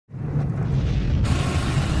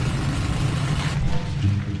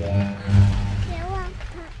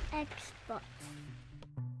Xbox.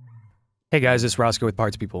 Hey guys, it's Roscoe with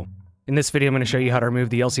Parts People. In this video, I'm going to show you how to remove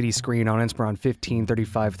the LCD screen on Inspiron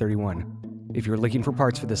 153531. If you're looking for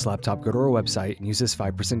parts for this laptop, go to our website and use this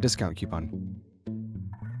 5% discount coupon.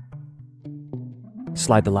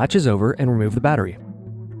 Slide the latches over and remove the battery.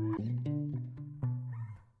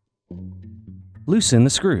 Loosen the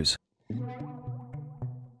screws.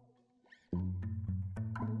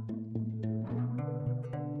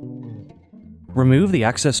 Remove the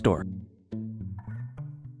access door.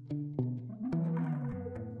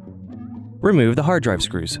 Remove the hard drive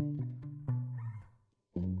screws.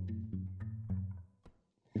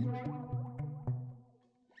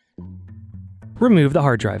 Remove the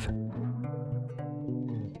hard drive.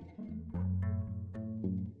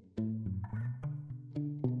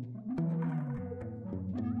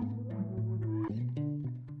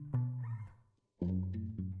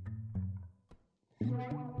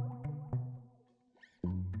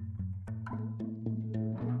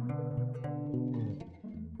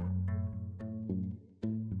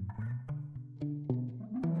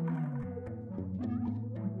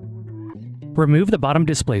 Remove the bottom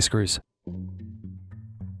display screws.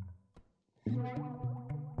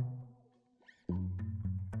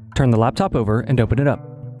 Turn the laptop over and open it up.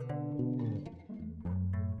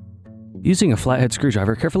 Using a flathead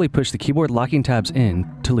screwdriver, carefully push the keyboard locking tabs in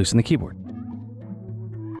to loosen the keyboard.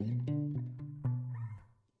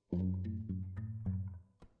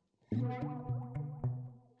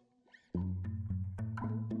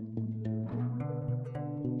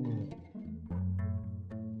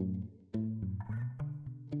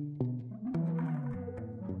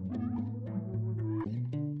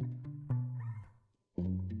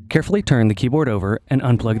 Carefully turn the keyboard over and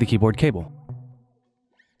unplug the keyboard cable.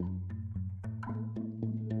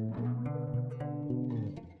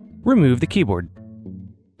 Remove the keyboard.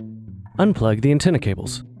 Unplug the antenna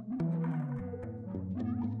cables.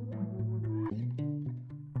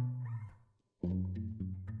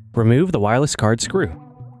 Remove the wireless card screw.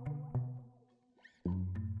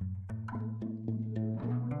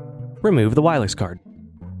 Remove the wireless card.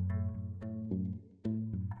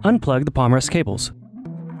 Unplug the palmrest cables.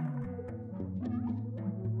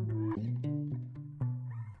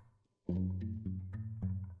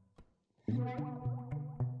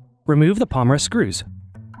 Remove the palmrest screws.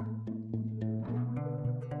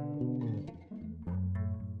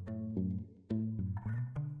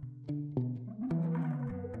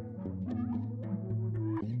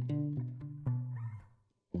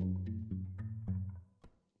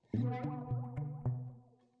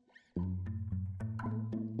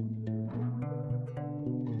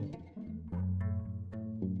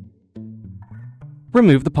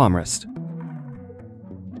 Remove the palmrest.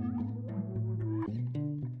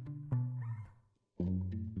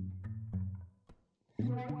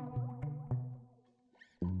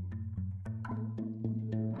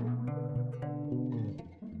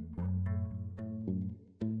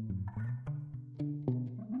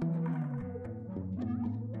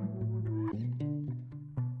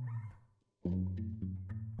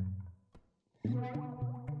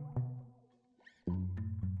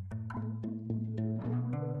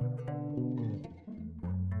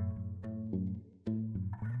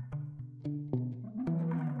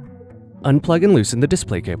 Unplug and loosen the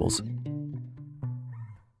display cables.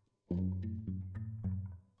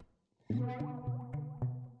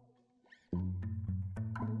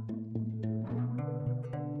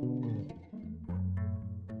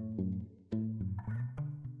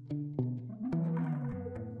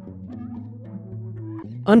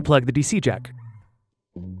 Unplug the DC jack.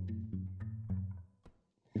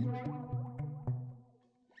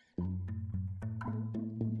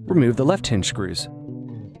 Remove the left hinge screws.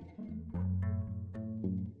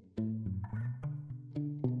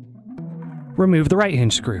 Remove the right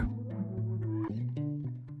hinge screw.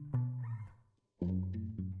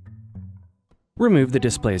 Remove the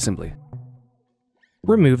display assembly.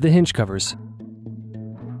 Remove the hinge covers.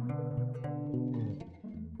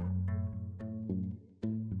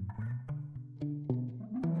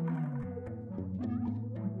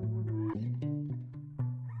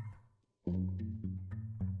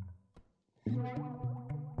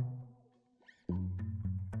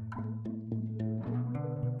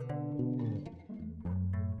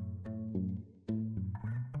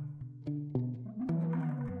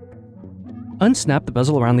 Unsnap the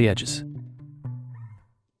bezel around the edges.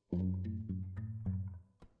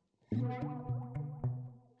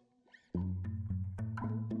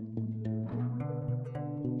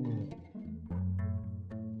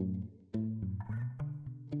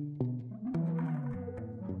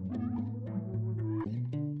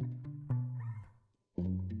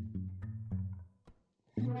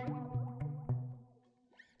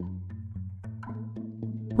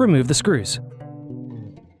 Remove the screws.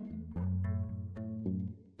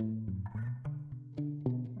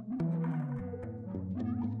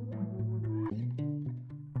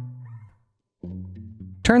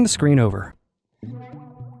 Turn the screen over.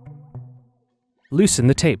 Loosen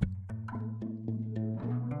the tape.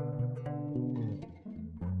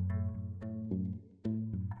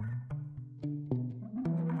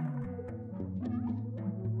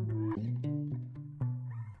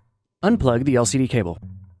 Unplug the LCD cable.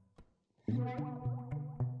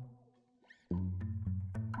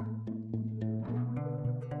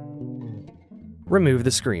 Remove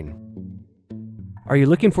the screen. Are you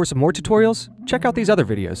looking for some more tutorials? Check out these other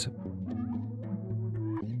videos.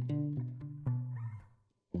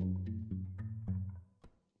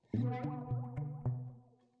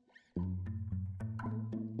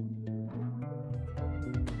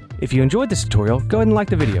 If you enjoyed this tutorial, go ahead and like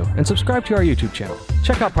the video and subscribe to our YouTube channel.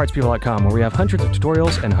 Check out partspeople.com where we have hundreds of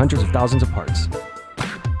tutorials and hundreds of thousands of parts.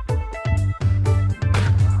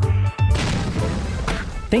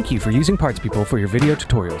 Thank you for using Parts People for your video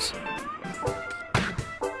tutorials.